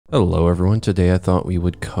Hello everyone, today I thought we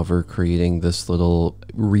would cover creating this little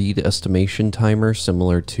read estimation timer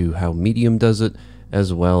similar to how Medium does it,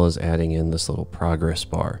 as well as adding in this little progress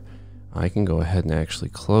bar. I can go ahead and actually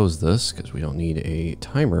close this because we don't need a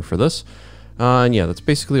timer for this. And yeah, that's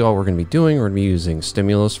basically all we're going to be doing. We're going to be using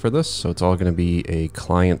Stimulus for this, so it's all going to be a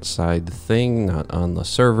client-side thing, not on the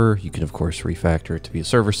server. You can of course refactor it to be a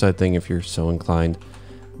server-side thing if you're so inclined.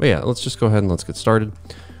 But yeah, let's just go ahead and let's get started.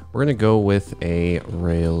 We're going to go with a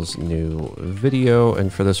Rails new video,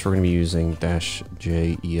 and for this we're going to be using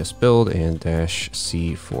 -j ESBuild and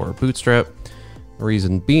 -c for Bootstrap. The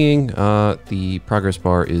reason being, the progress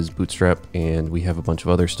bar is Bootstrap, and we have a bunch of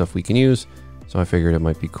other stuff we can use, so I figured it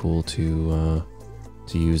might be cool to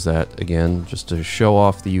use that again, just to show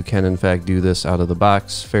off that you can in fact do this out of the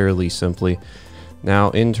box fairly simply. Now,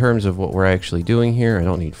 in terms of what we're actually doing here, I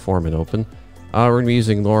don't need Foreman open. We're going to be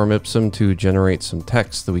using lorem ipsum to generate some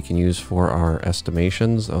text that we can use for our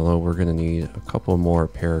estimations, although we're going to need a couple more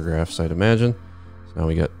paragraphs, I'd imagine. So now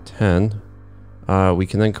we got 10. We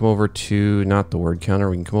can then come over to, not the word counter,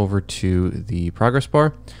 we can come over to the progress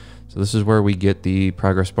bar. So this is where we get the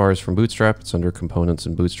progress bars from Bootstrap. It's under components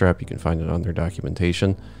in Bootstrap. You can find it on their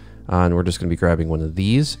documentation. And we're just going to be grabbing one of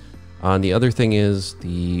these. And the other thing is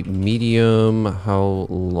the medium, how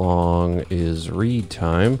long is read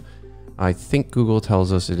time? I think Google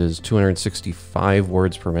tells us it is 265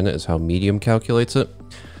 words per minute is how Medium calculates it.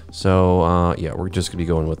 So yeah, we're just gonna be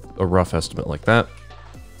going with a rough estimate like that.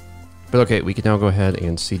 But okay, we can now go ahead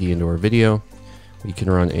and cd into our video. We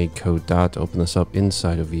can run a code dot to open this up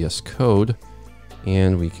inside of VS Code,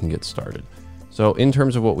 and we can get started. So in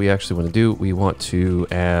terms of what we actually want to do, we want to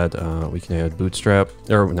add, we can add Bootstrap,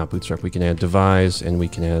 or not Bootstrap, we can add Devise, and we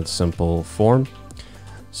can add simple form.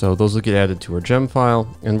 So those will get added to our gem file,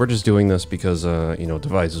 and we're just doing this because, you know,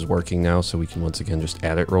 Devise is working now, so we can once again just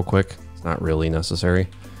add it real quick. It's not really necessary.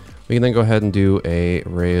 We can then go ahead and do a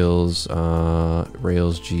Rails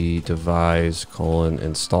g devise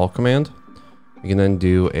 :install command. We can then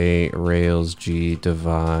do a Rails g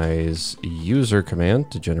devise user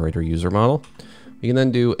command to generate our user model. We can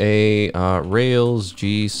then do a Rails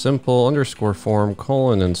g simple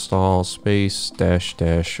 _form :install space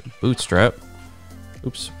 -- bootstrap.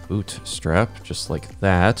 Oops, Bootstrap, just like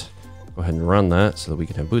that. Go ahead and run that so that we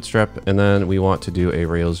can have Bootstrap. And then we want to do a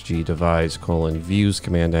Rails g devise :views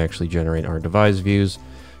command to actually generate our Devise views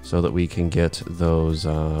so that we can get those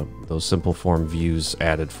simple form views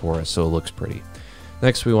added for us so it looks pretty.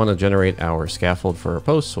 Next, we want to generate our scaffold for our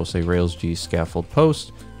post. So we'll say Rails g scaffold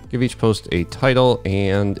post. Give each post a title,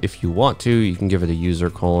 and if you want to, you can give it a user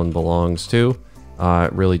 :belongs to.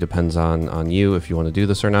 It really depends on you if you want to do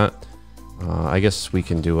this or not. I guess we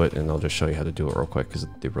can do it, and I'll just show you how to do it real quick because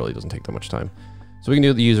it really doesn't take that much time. So we can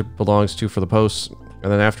do the user belongs to for the posts,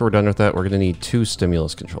 and then after we're done with that, we're going to need 2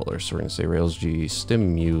 stimulus controllers. So we're going to say Rails g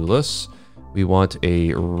stimulus. We want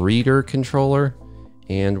a reader controller,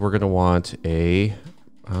 and we're going to want a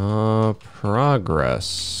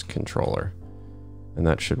progress controller, and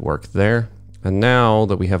that should work there. And now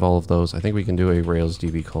that we have all of those, I think we can do a Rails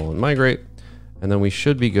db :migrate. And then we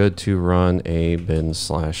should be good to run a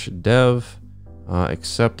bin/dev,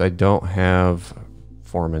 except I don't have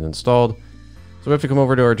Foreman installed. So we have to come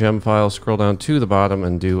over to our gem file, scroll down to the bottom,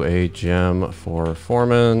 and do a gem for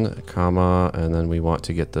Foreman, comma, and then we want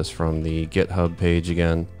to get this from the GitHub page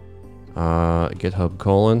again. GitHub :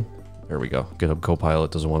 there we go. GitHub Copilot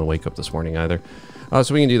doesn't want to wake up this morning either.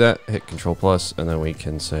 So we can do that, hit Control+, and then we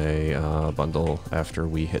can say bundle after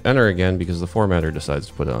we hit enter again because the formatter decides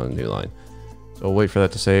to put it on a new line. So we'll wait for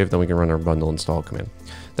that to save, then we can run our bundle install command.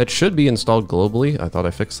 That should be installed globally. I thought I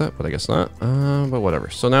fixed that, but I guess not. But whatever.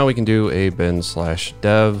 So now we can do a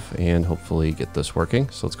bin/dev and hopefully get this working.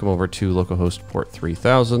 So let's come over to localhost port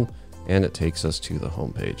 3000, and it takes us to the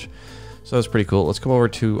home page. So that's pretty cool. Let's come over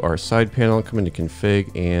to our side panel, come into config,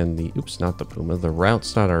 and the, oops, not the Puma, the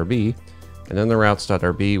routes.rb. And in the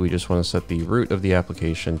routes.rb, we just want to set the root of the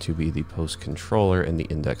application to be the post controller and the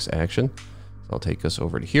index action. I'll take us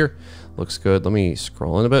over to here. Looks good. Let me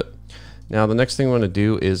scroll in a bit. Now, the next thing we want to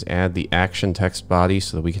do is add the action text body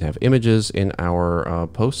so that we can have images in our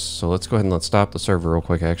posts. So let's go ahead and let's stop the server real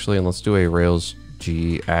quick, actually, and let's do a Rails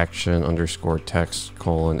g action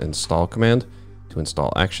 _text :install command to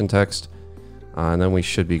install action text. And then we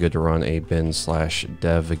should be good to run a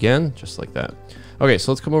bin/dev again, just like that. Okay,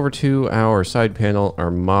 so let's come over to our side panel,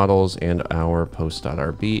 our models, and our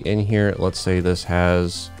post.rb in here. Let's say this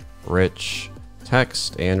has rich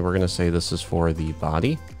text, and we're going to say this is for the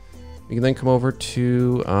body. We can then come over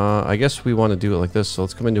to, I guess we want to do it like this. So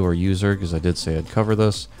let's come into our user because I did say I'd cover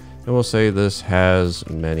this. And we'll say this has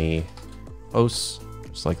many posts,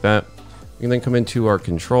 just like that. We can then come into our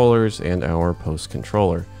controllers and our post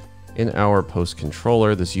controller. In our post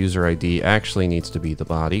controller, this user ID actually needs to be the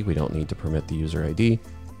body. We don't need to permit the user ID.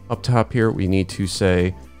 Up top here, we need to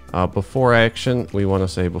say before action, we want to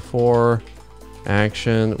say before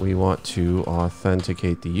action, we want to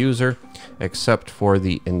authenticate the user, except for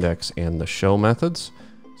the index and the show methods.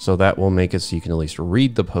 So that will make it so you can at least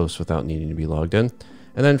read the post without needing to be logged in.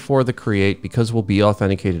 And then for the create, because we'll be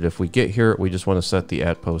authenticated if we get here, we just want to set the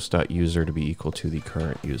 @post.user to be equal to the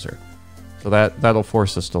current user. So that'll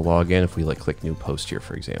force us to log in if we click new post here,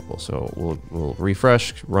 for example. So we'll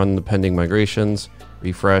refresh, run the pending migrations,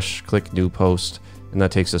 refresh, click new post, and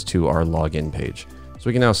that takes us to our login page. So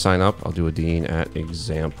we can now sign up. I'll do a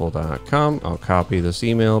dean@example.com. I'll copy this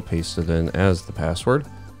email, paste it in as the password,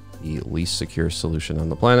 the least secure solution on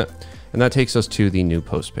the planet. And that takes us to the new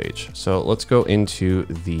post page. So let's go into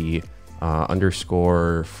the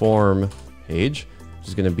underscore form page, which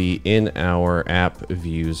is going to be in our app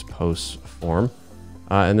views posts form.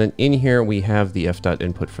 And then in here, we have the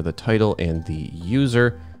f.input for the title and the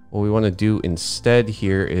user. What we want to do instead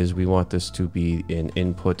here is we want this to be an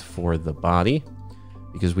input for the body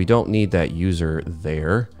because we don't need that user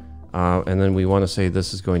there. And then we want to say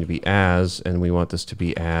this is going to be as, and we want this to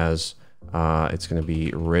be as, it's going to be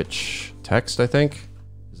rich text, I think.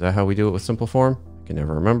 Is that how we do it with simple form? I can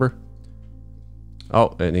never remember.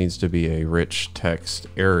 Oh, it needs to be a rich text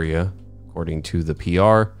area according to the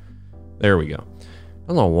PR. There we go. I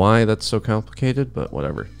don't know why that's so complicated, but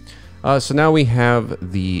whatever. So now we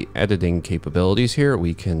have the editing capabilities here.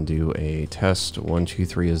 We can do a test 1, 2,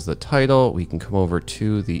 3 as the title. We can come over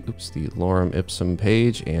to the lorem ipsum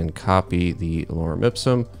page and copy the lorem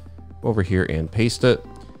ipsum over here and paste it.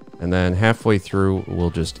 And then halfway through,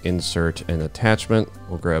 we'll just insert an attachment.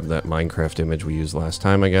 We'll grab that Minecraft image we used last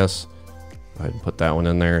time, I guess. Go ahead and put that one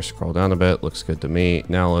in there. Scroll down a bit. Looks good to me.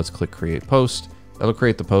 Now let's click create post. That'll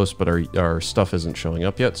create the post, but our stuff isn't showing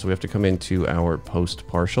up yet. So we have to come into our post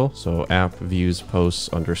partial. So app views posts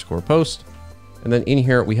underscore post. And then in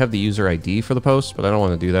here, we have the user ID for the post, but I don't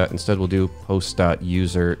want to do that. Instead, we'll do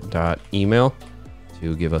post.user.email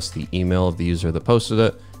to give us the email of the user that posted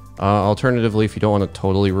it. Alternatively, if you don't want to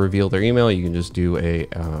totally reveal their email, you can just do a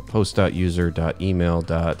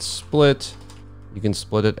post.user.email.split. You can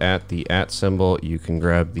split it at the @ symbol. You can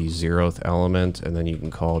grab the 0th element, and then you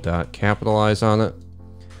can call .capitalize on it.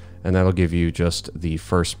 And that'll give you just the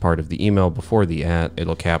first part of the email before the @.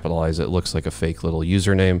 It'll capitalize it. It looks like a fake little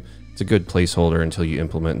username. It's a good placeholder until you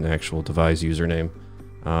implement an actual Devise username,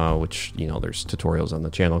 which, you know, there's tutorials on the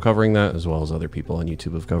channel covering that, as well as other people on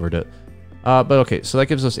YouTube have covered it. But okay, so that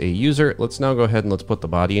gives us a user. Let's now go ahead and let's put the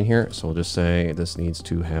body in here. So we'll just say this needs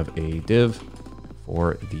to have a div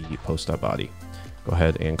for the post.body. Go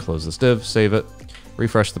ahead and close this div, save it,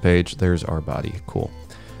 refresh the page. There's our body. Cool.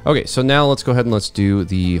 Okay, so now let's go ahead and let's do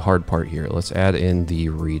the hard part here. Let's add in the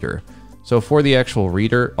reader. So for the actual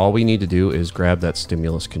reader, all we need to do is grab that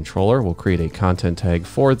stimulus controller. We'll create a content tag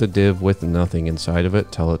for the div with nothing inside of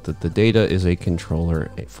it. Tell it that the data is a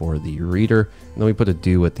controller for the reader. And then we put a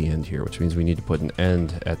do at the end here, which means we need to put an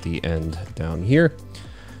end at the end down here.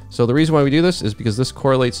 So the reason why we do this is because this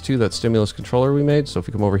correlates to that stimulus controller we made. So if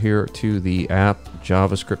we come over here to the app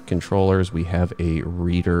JavaScript controllers, we have a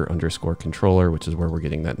reader underscore controller, which is where we're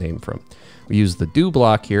getting that name from. We use the do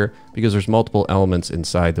block here because there's multiple elements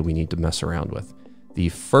inside that we need to mess around with. The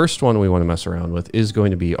first one we want to mess around with is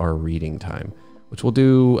going to be our reading time, which we'll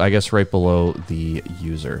do, I guess, right below the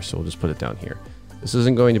user. So we'll just put it down here. This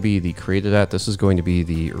isn't going to be the created at, this is going to be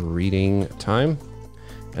the reading time.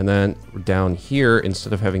 And then down here,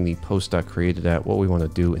 instead of having the post.created at, what we want to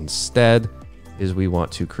do instead is we want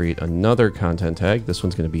to create another content tag. This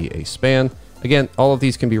one's going to be a span. Again, all of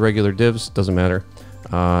these can be regular divs, doesn't matter.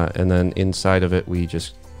 And then inside of it, we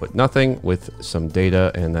just put nothing with some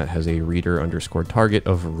data, and that has a reader underscore target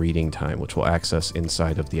of reading time, which we'll access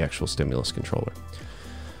inside of the actual stimulus controller.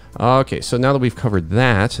 Okay, so now that we've covered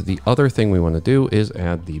that, the other thing we want to do is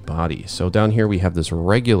add the body. So down here we have this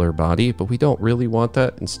regular body, but we don't really want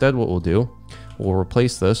that. Instead, what we'll do, we'll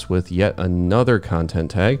replace this with yet another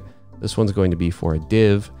content tag. This one's going to be for a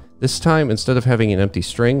div. This time, instead of having an empty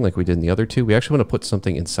string like we did in the other two, we actually want to put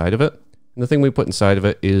something inside of it. And the thing we put inside of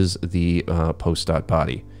it is the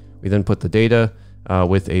post.body. We then put the data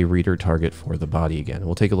with a reader target for the body again.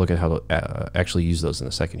 We'll take a look at how to actually use those in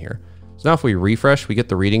a second here. So now if we refresh, we get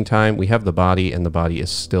the reading time, we have the body, and the body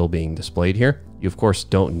is still being displayed here. You, of course,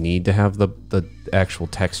 don't need to have the actual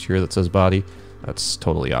text here that says body. That's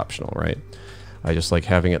totally optional, right? I just like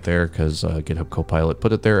having it there because GitHub Copilot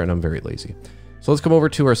put it there, and I'm very lazy. So let's come over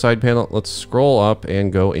to our side panel. Let's scroll up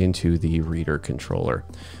and go into the reader controller.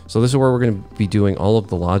 So this is where we're going to be doing all of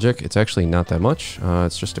the logic. It's actually not that much.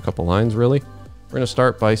 It's just a couple lines really. We're going to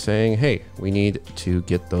start by saying, hey, we need to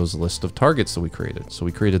get those list of targets that we created. So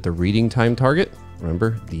we created the reading time target.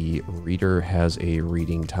 Remember, the reader has a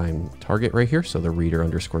reading time target right here. So the reader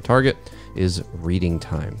underscore target is reading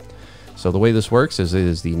time. So the way this works is it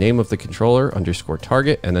is the name of the controller underscore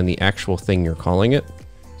target and then the actual thing you're calling it.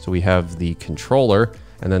 So we have the controller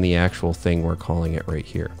and then the actual thing we're calling it right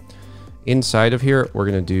here. Inside of here, we're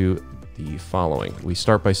going to do the following. We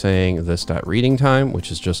start by saying this.reading time,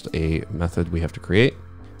 which is just a method we have to create.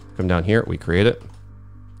 Come down here, we create it.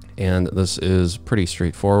 And this is pretty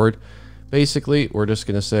straightforward. Basically, we're just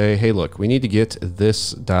going to say, hey, look, we need to get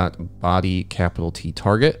this.body capital T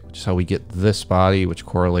target, which is how we get this body, which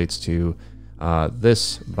correlates to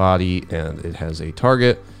this body, and it has a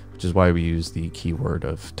target, which is why we use the keyword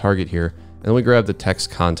of target here. And then we grab the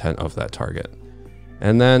text content of that target.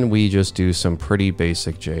 And then we just do some pretty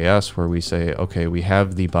basic JS where we say, okay, we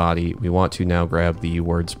have the body. We want to now grab the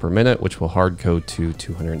words per minute, which will hard code to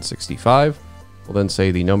 265. We'll then say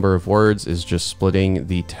the number of words is just splitting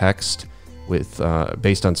the text with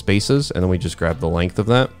based on spaces, and then we just grab the length of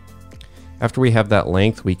that. After we have that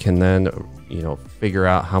length, we can then, figure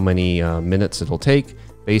out how many minutes it'll take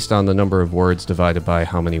based on the number of words divided by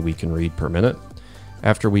how many we can read per minute.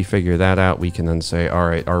 After we figure that out, we can then say, all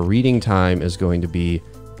right, our reading time is going to be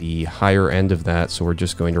the higher end of that. So we're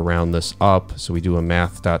just going to round this up. So we do a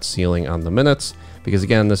math.ceiling on the minutes, because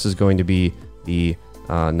again, this is going to be the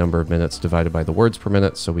number of minutes divided by the words per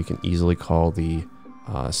minute. So we can easily call the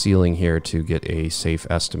ceiling here to get a safe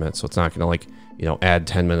estimate. So it's not going to add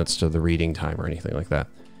 10 minutes to the reading time or anything like that.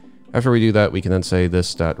 After we do that, we can then say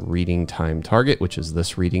this.reading time target, which is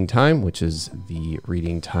this reading time, which is the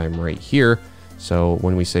reading time right here. So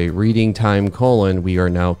when we say reading time colon, we are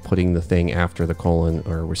now putting the thing after the colon,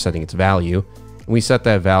 or we're setting its value. And we set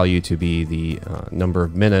that value to be the number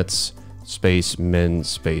of minutes, space, min,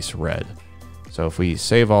 space, read. So if we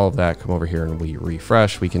save all of that, come over here and we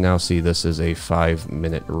refresh, we can now see this is a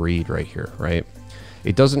 5-minute read right here, right?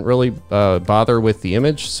 It doesn't really bother with the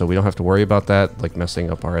image, so we don't have to worry about that, like messing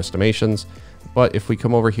up our estimations. But if we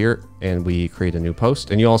come over here and we create a new post,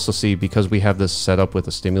 and you also see, because we have this set up with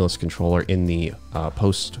a stimulus controller in the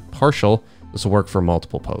post partial, this will work for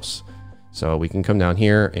multiple posts. So we can come down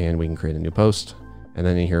here and we can create a new post. And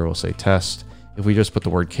then in here, we'll say test. If we just put the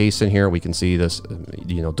word case in here, we can see this,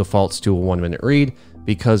 defaults to a 1-minute read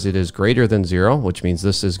because it is greater than 0, which means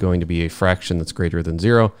this is going to be a fraction that's greater than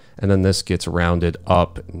 0. And then this gets rounded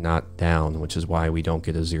up, not down, which is why we don't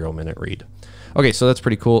get a 0-minute read. Okay, so that's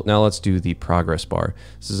pretty cool. Now let's do the progress bar.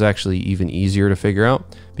 This is actually even easier to figure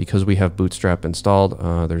out because we have Bootstrap installed.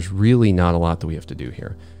 There's really not a lot that we have to do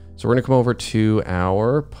here. So we're gonna come over to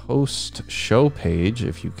our post show page,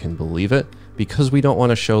 if you can believe it, because we don't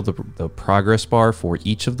wanna show the progress bar for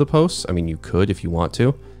each of the posts. I mean, you could if you want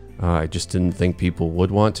to. I just didn't think people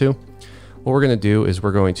would want to. What we're gonna do is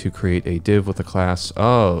we're going to create a div with a class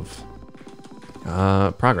of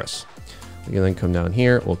progress. We can then come down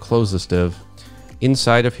here, we'll close this div.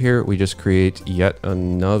 Inside of here, we just create yet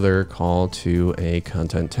another call to a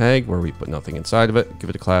content tag where we put nothing inside of it, give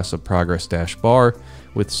it a class of progress-bar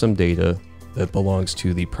with some data that belongs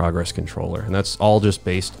to the progress controller. And that's all just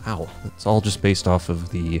based, it's all just based off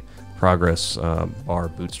of the progress bar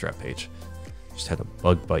Bootstrap page. Just had a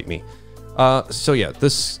bug bite me. So yeah,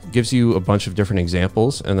 this gives you a bunch of different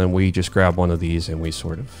examples, and then we just grab one of these and we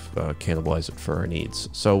sort of cannibalize it for our needs.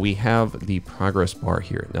 So we have the progress bar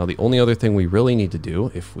here. Now, the only other thing we really need to do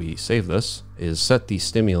if we save this is set the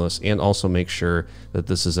stimulus and also make sure that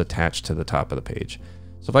this is attached to the top of the page.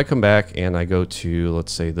 So if I come back and I go to,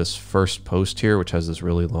 let's say, this first post here, which has this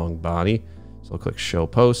really long body. So I'll click show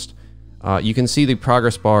post. You can see the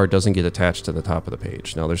progress bar doesn't get attached to the top of the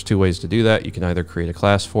page. Now there's two ways to do that. You can either create a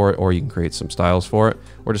class for it or you can create some styles for it.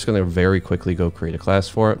 We're just going to very quickly go create a class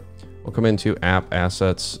for it. We'll come into app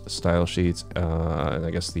assets, style sheets, and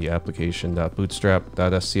I guess the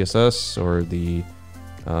application.bootstrap.scss or the,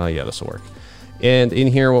 yeah, this will work. And in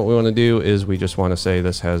here, what we want to do is we just want to say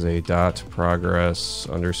this has a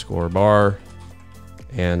 .progress_bar,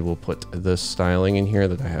 and we'll put this styling in here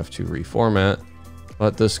that I have to reformat.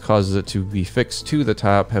 But this causes it to be fixed to the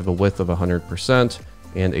top, have a width of 100%,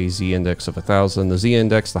 and a z-index of 1000. The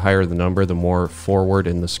z-index, the higher the number, the more forward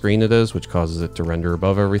in the screen it is, which causes it to render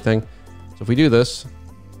above everything. So if we do this,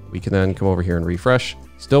 we can then come over here and refresh.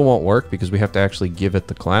 Still won't work because we have to actually give it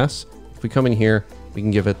the class. If we come in here, we can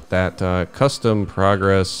give it that custom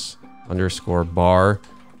progress_bar,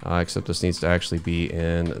 except this needs to actually be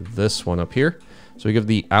in this one up here. So we give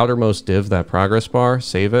the outermost div that progress bar,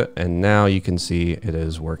 save it, and now you can see it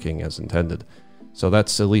is working as intended. So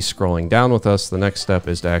that's at least scrolling down with us. The next step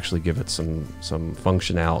is to actually give it some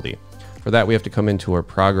functionality. For that, we have to come into our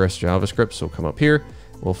progress JavaScript. So we'll come up here,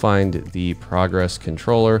 we'll find the progress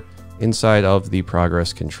controller. Inside of the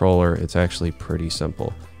progress controller, it's actually pretty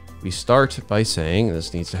simple. We start by saying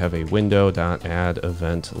this needs to have a window.add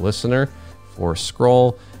event listener for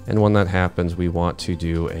scroll. And when that happens, we want to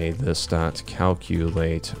do a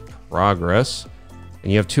this.calculate progress.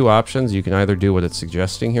 And you have two options. You can either do what it's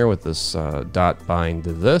suggesting here with this dot bind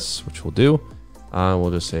to this, which we'll do. We'll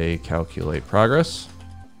just say calculate progress.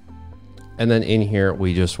 And then in here,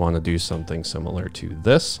 we just want to do something similar to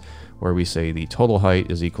this, where we say the total height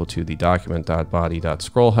is equal to the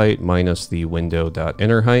document.body.scroll height minus the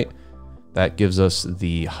window.inner height. That gives us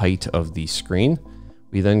the height of the screen.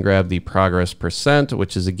 We then grab the progress percent,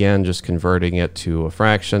 which is again just converting it to a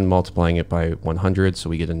fraction, multiplying it by 100, so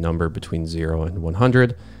we get a number between 0 and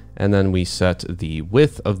 100. And then we set the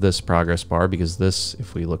width of this progress bar, because this,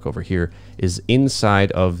 if we look over here, is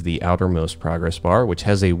inside of the outermost progress bar, which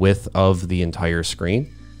has a width of the entire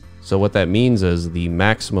screen. So what that means is the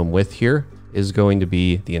maximum width here is going to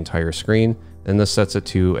be the entire screen, and this sets it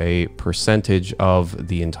to a percentage of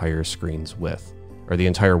the entire screen's width, or the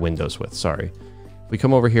entire window's width, sorry. If we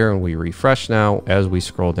come over here and we refresh now, as we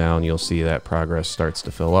scroll down, you'll see that progress starts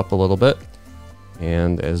to fill up a little bit.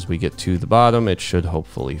 And as we get to the bottom, it should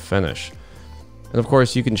hopefully finish. And of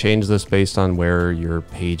course, you can change this based on where your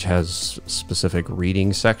page has specific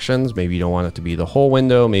reading sections. Maybe you don't want it to be the whole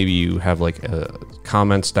window. Maybe you have like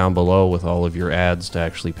comments down below with all of your ads to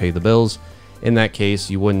actually pay the bills. In that case,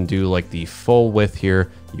 you wouldn't do like the full width here.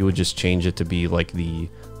 You would just change it to be like the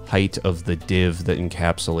height of the div that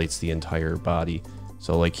encapsulates the entire body.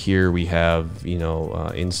 So like here we have, you know,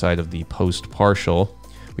 inside of the post partial,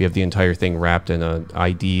 we have the entire thing wrapped in an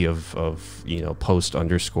ID of you know, post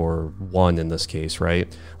underscore 1 in this case,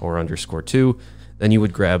 right? Or underscore 2. Then you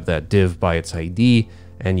would grab that div by its ID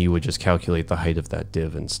and you would just calculate the height of that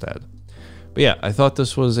div instead. But yeah, I thought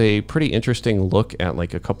this was a pretty interesting look at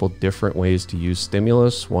like a couple different ways to use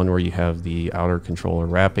stimulus. One where you have the outer controller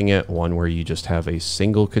wrapping it, one where you just have a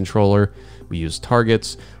single controller. We use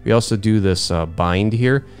targets. We also do this bind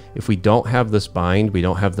here. If we don't have this bind, we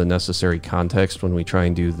don't have the necessary context when we try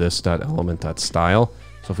and do this.element.style.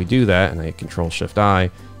 So if we do that and I hit Control-Shift-I,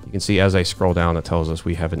 you can see as I scroll down, it tells us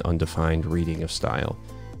we have an undefined reading of style.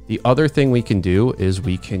 The other thing we can do is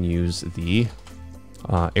we can use the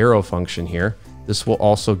arrow function here. This will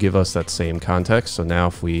also give us that same context. So now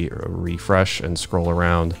if we refresh and scroll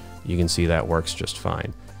around, you can see that works just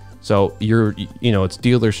fine. So it's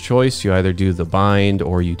dealer's choice. You either do the bind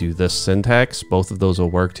or you do this syntax. Both of those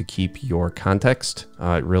will work to keep your context.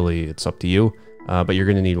 It's up to you, but you're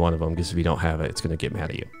going to need one of them, because if you don't have it, it's going to get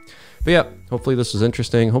mad at you. But yeah, hopefully this was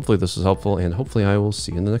interesting. Hopefully this was helpful, and hopefully I will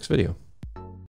see you in the next video.